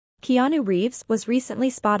Keanu Reeves was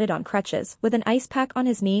recently spotted on crutches with an ice pack on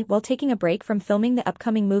his knee while taking a break from filming the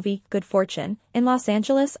upcoming movie, Good Fortune, in Los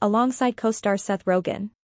Angeles alongside co-star Seth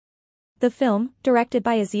Rogen. The film, directed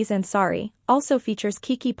by Aziz Ansari, also features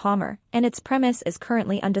Keke Palmer, and its premise is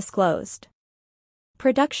currently undisclosed.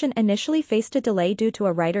 Production initially faced a delay due to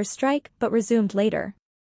a writer's strike but resumed later.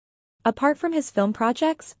 Apart from his film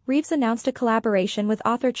projects, Reeves announced a collaboration with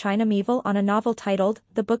author China Miéville on a novel titled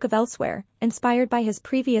The Book of Elsewhere, inspired by his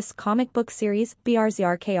previous comic book series,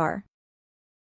 BRZRKR.